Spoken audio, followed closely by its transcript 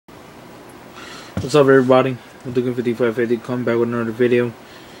What's up, everybody? I'm looking 5550. Come back with another video.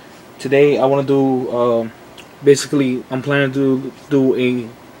 Today I want to do basically I'm planning to do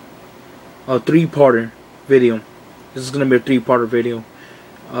a three-parter video. This is gonna be a three-parter video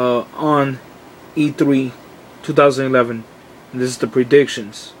on E3 2011. And this is the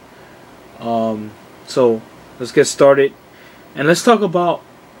predictions. So let's get started and let's talk about,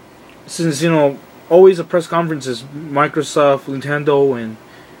 since always a press conferences, Microsoft, Nintendo, and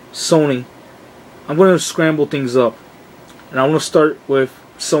Sony. I'm going to scramble things up, and I want to start with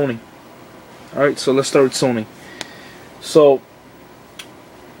Sony. Alright, so let's start with Sony. So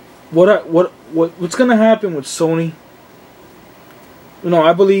what's going to happen with Sony?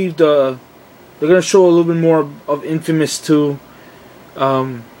 I believe they're going to show a little bit more of Infamous 2.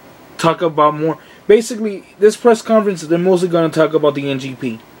 Talk about more. Basically, this press conference, they're mostly going to talk about the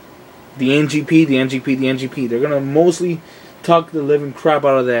NGP. The NGP. They're going to mostly talk the living crap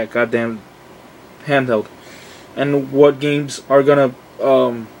out of that goddamn handheld, and what games are gonna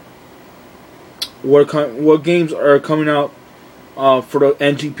what games are coming out for the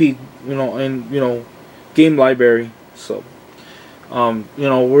NGP, and game library. So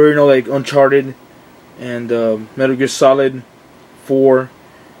we're like Uncharted and Metal Gear Solid 4,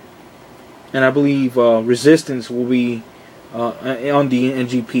 and I believe Resistance will be on the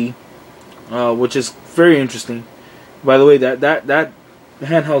NGP, which is very interesting. By the way, that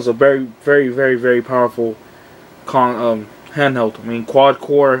handheld's a very powerful handheld. I mean, quad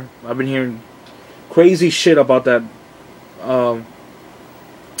core. I've been hearing crazy shit about that the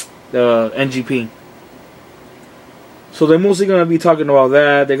NGP. So they're mostly gonna be talking about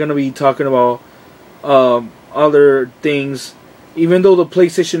that. They're gonna be talking about other things. Even though the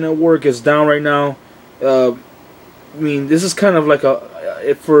PlayStation Network is down right now, I mean, this is kind of like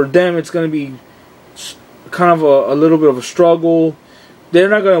for them, it's gonna be kind of a little bit of a struggle. They're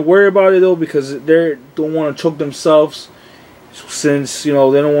not gonna worry about it though, because they don't want to choke themselves, since they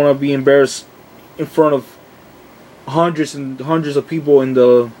don't want to be embarrassed in front of hundreds and hundreds of people in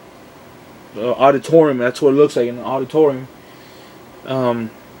the auditorium. That's what it looks like in the auditorium.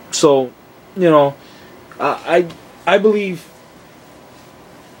 So I believe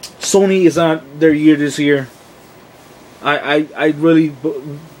Sony is not their year this year. I really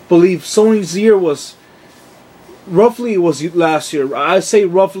believe Sony's year was roughly last year. I say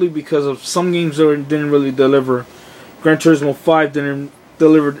roughly because of some games that didn't really deliver. Gran Turismo 5 didn't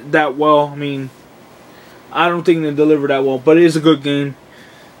deliver that well. I mean, I don't think they delivered that well, but it is a good game.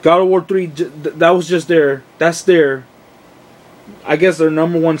 God of War 3, that was just that's their, I guess, their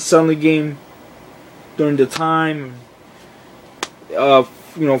number one selling game during the time, for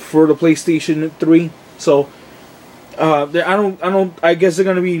the PlayStation 3. So, I guess they're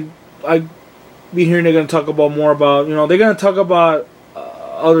gonna be, hearing they're going to talk about more about, they're going to talk about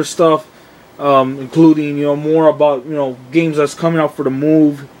other stuff, including, more about, games that's coming out for the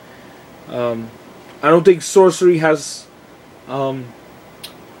Move. I don't think Sorcery has been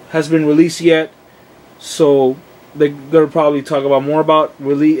released yet, so they're going to probably talk about more about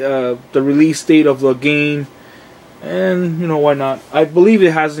the release date of the game, and, why not. I believe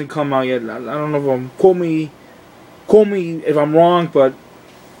it hasn't come out yet. I don't know if quote me if I'm wrong, but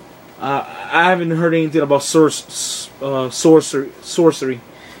I haven't heard anything about sorcery.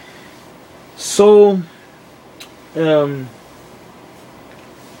 So,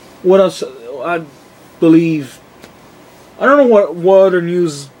 what else? I believe, I don't know what other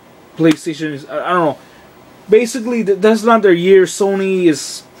news PlayStation is. I don't know. Basically, that's not their year. Sony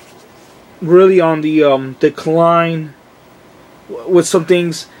is really on the decline with some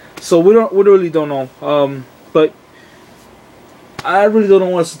things. So we really don't know. But I really don't know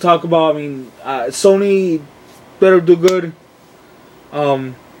what else to talk about. I mean, Sony better do good.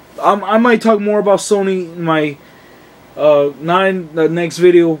 I might talk more about Sony in my not in the next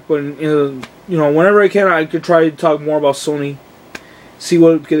video, but whenever I can, I could try to talk more about Sony. See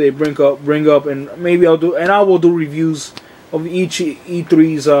what can they bring up, and maybe I will do reviews of each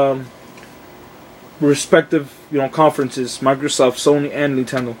E3's respective conferences, Microsoft, Sony, and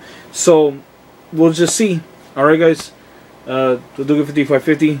Nintendo. So we'll just see. All right, guys. The Duke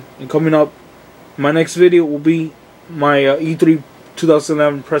 5550, and coming up, my next video will be my E3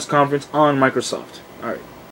 2011 press conference on Microsoft. Alright.